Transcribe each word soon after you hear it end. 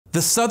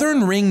The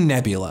Southern Ring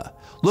Nebula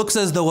looks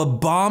as though a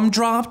bomb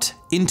dropped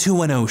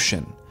into an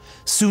ocean.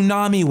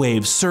 Tsunami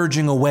waves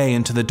surging away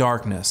into the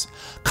darkness.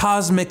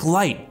 Cosmic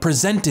light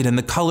presented in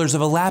the colors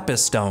of a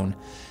lapis stone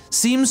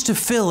seems to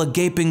fill a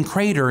gaping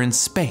crater in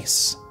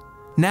space.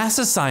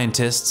 NASA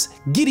scientists,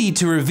 giddy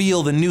to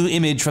reveal the new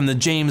image from the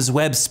James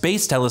Webb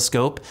Space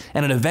Telescope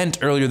at an event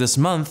earlier this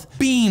month,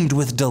 beamed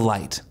with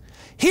delight.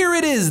 Here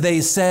it is,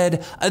 they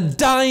said, a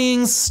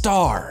dying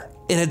star.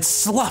 It had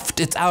sloughed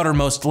its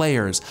outermost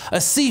layers,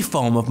 a sea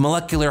foam of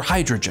molecular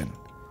hydrogen.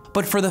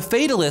 But for the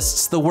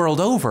fatalists the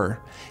world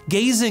over,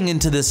 gazing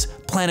into this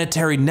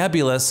planetary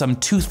nebula some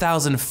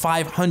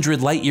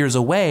 2,500 light years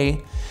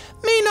away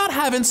may not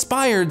have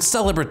inspired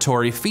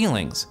celebratory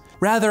feelings,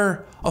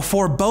 rather a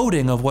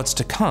foreboding of what's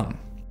to come.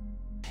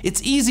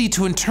 It's easy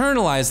to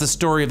internalize the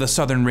story of the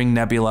Southern Ring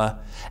Nebula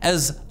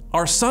as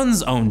our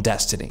sun's own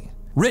destiny,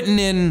 written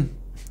in,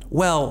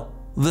 well,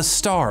 the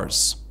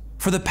stars.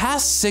 For the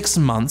past 6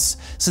 months,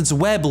 since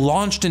Webb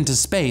launched into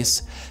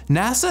space,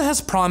 NASA has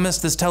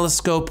promised this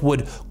telescope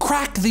would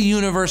crack the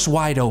universe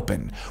wide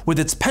open with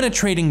its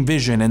penetrating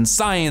vision and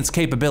science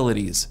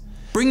capabilities,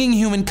 bringing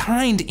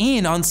humankind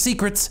in on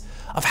secrets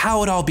of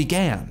how it all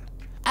began.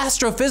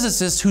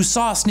 Astrophysicists who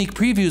saw sneak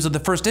previews of the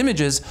first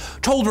images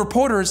told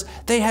reporters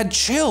they had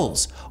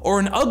chills or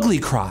an ugly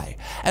cry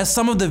as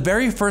some of the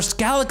very first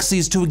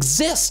galaxies to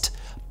exist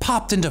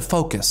popped into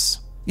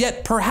focus.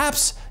 Yet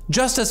perhaps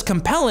just as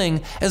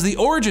compelling as the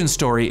origin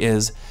story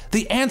is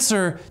the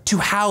answer to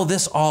how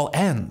this all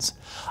ends.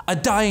 A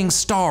dying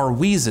star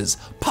wheezes,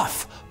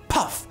 puff,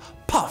 puff,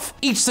 puff.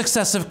 Each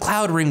successive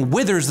cloud ring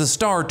withers the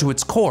star to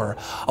its core,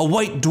 a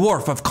white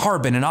dwarf of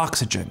carbon and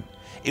oxygen.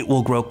 It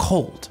will grow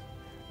cold.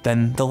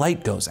 Then the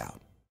light goes out.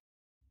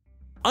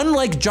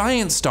 Unlike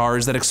giant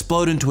stars that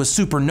explode into a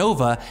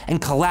supernova and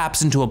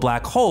collapse into a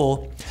black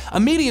hole, a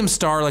medium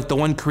star like the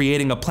one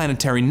creating a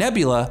planetary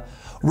nebula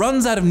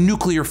runs out of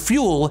nuclear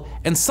fuel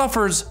and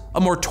suffers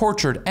a more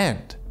tortured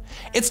end.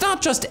 It's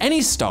not just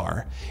any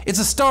star, it's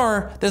a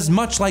star that's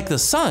much like the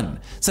sun,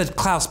 said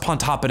Klaus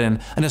Pontoppidan,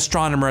 an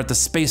astronomer at the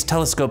Space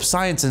Telescope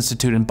Science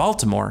Institute in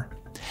Baltimore.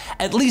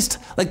 At least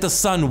like the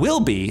sun will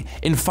be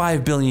in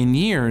 5 billion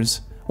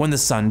years when the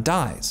sun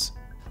dies.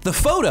 The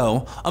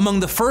photo, among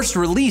the first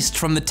released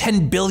from the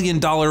 $10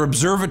 billion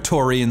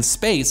observatory in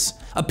space,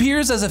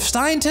 appears as if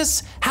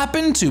scientists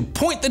happened to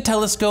point the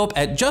telescope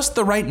at just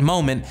the right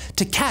moment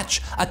to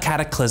catch a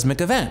cataclysmic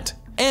event.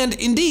 And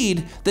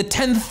indeed, the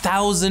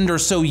 10,000 or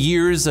so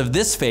years of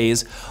this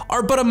phase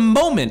are but a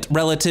moment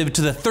relative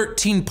to the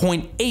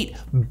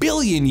 13.8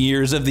 billion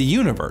years of the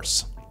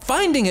universe.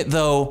 Finding it,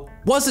 though,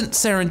 wasn't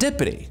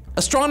serendipity.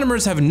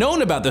 Astronomers have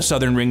known about the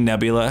Southern Ring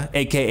Nebula,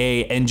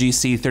 aka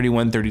NGC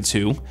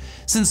 3132,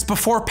 since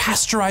before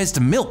pasteurized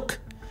milk.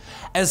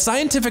 As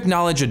scientific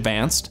knowledge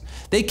advanced,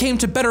 they came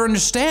to better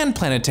understand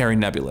planetary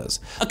nebulas,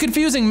 a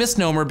confusing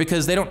misnomer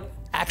because they don't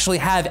actually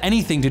have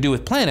anything to do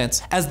with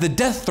planets, as the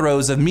death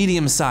throes of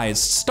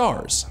medium-sized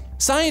stars.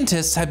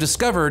 Scientists have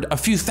discovered a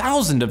few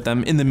thousand of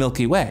them in the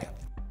Milky Way.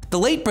 The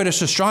late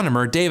British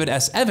astronomer David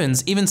S.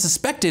 Evans even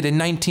suspected in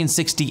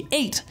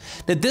 1968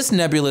 that this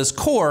nebula's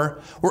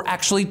core were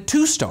actually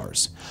 2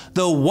 stars,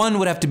 though one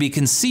would have to be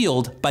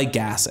concealed by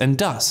gas and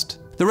dust.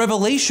 The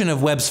revelation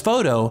of Webb's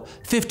photo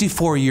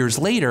 54 years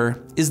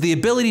later is the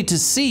ability to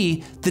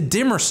see the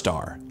dimmer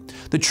star,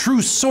 the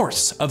true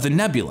source of the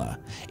nebula,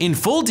 in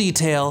full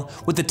detail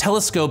with the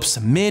telescope's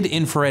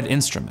mid-infrared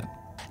instrument.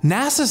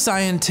 NASA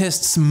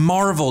scientists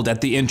marveled at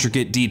the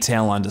intricate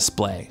detail on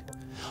display.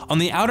 On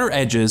the outer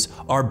edges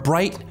are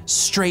bright,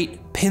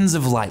 straight pins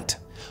of light.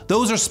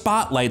 Those are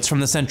spotlights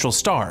from the central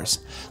stars,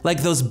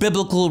 like those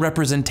biblical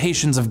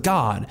representations of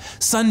God,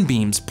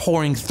 sunbeams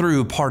pouring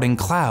through parting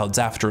clouds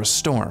after a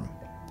storm.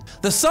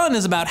 The sun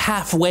is about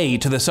halfway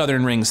to the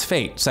Southern Ring's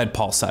fate, said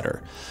Paul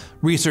Sutter,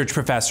 research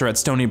professor at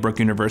Stony Brook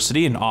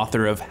University and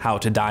author of How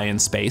to Die in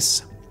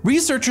Space.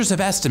 Researchers have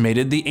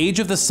estimated the age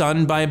of the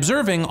sun by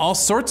observing all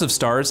sorts of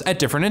stars at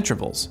different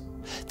intervals.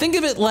 Think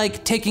of it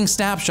like taking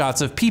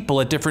snapshots of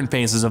people at different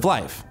phases of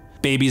life.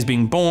 Babies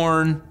being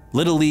born,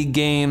 little league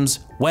games,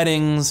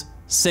 weddings,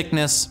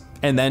 sickness,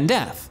 and then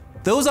death.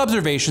 Those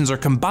observations are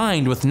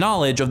combined with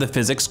knowledge of the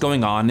physics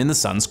going on in the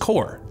sun's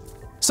core.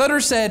 Sutter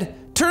said,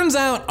 "Turns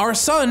out our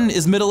sun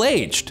is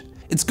middle-aged.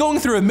 It's going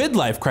through a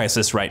midlife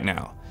crisis right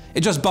now.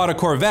 It just bought a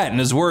Corvette and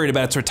is worried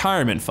about its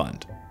retirement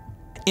fund."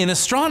 In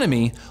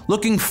astronomy,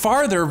 looking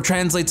farther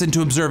translates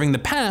into observing the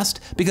past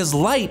because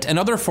light and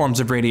other forms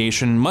of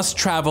radiation must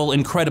travel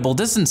incredible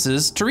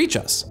distances to reach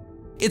us.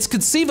 It's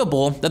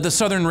conceivable that the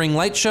Southern Ring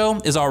light show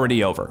is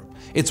already over,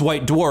 its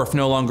white dwarf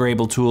no longer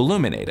able to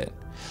illuminate it.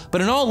 But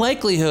in all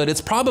likelihood,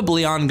 it's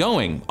probably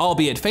ongoing,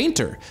 albeit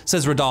fainter,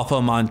 says Rodolfo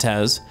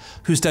Montes,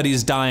 who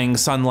studies dying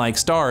sun-like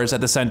stars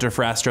at the Center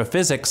for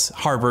Astrophysics,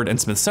 Harvard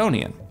and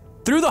Smithsonian.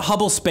 Through the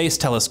Hubble Space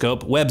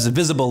Telescope, Webb's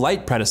visible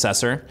light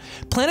predecessor,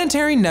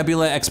 planetary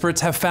nebula experts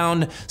have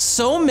found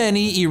so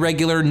many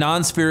irregular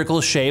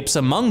non-spherical shapes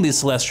among these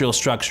celestial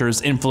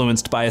structures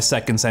influenced by a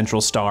second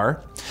central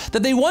star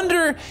that they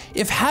wonder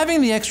if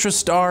having the extra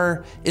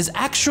star is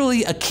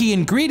actually a key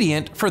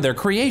ingredient for their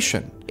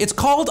creation. It's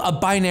called a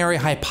binary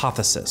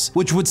hypothesis,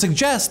 which would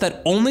suggest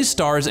that only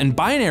stars in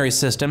binary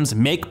systems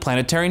make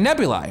planetary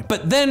nebulae.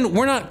 But then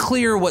we're not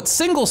clear what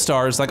single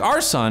stars like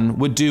our sun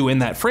would do in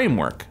that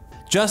framework.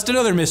 Just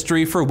another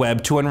mystery for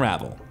Webb to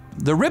unravel.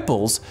 The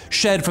ripples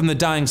shed from the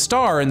dying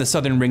star in the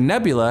Southern Ring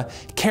Nebula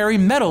carry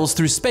metals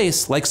through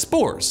space like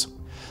spores.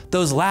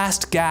 Those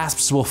last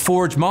gasps will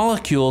forge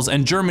molecules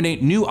and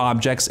germinate new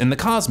objects in the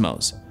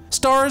cosmos.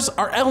 Stars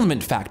are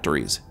element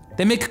factories.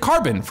 They make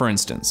carbon, for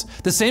instance,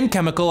 the same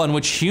chemical on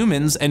which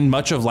humans and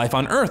much of life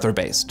on Earth are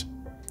based.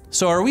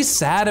 So are we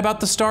sad about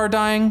the star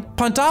dying?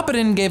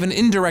 Pontoppidan gave an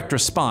indirect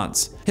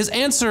response. His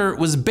answer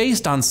was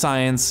based on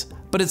science,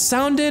 but it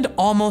sounded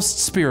almost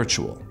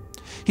spiritual.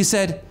 He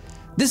said,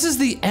 "This is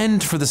the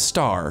end for the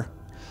star,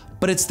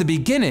 but it's the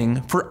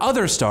beginning for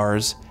other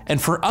stars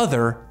and for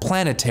other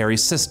planetary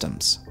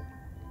systems."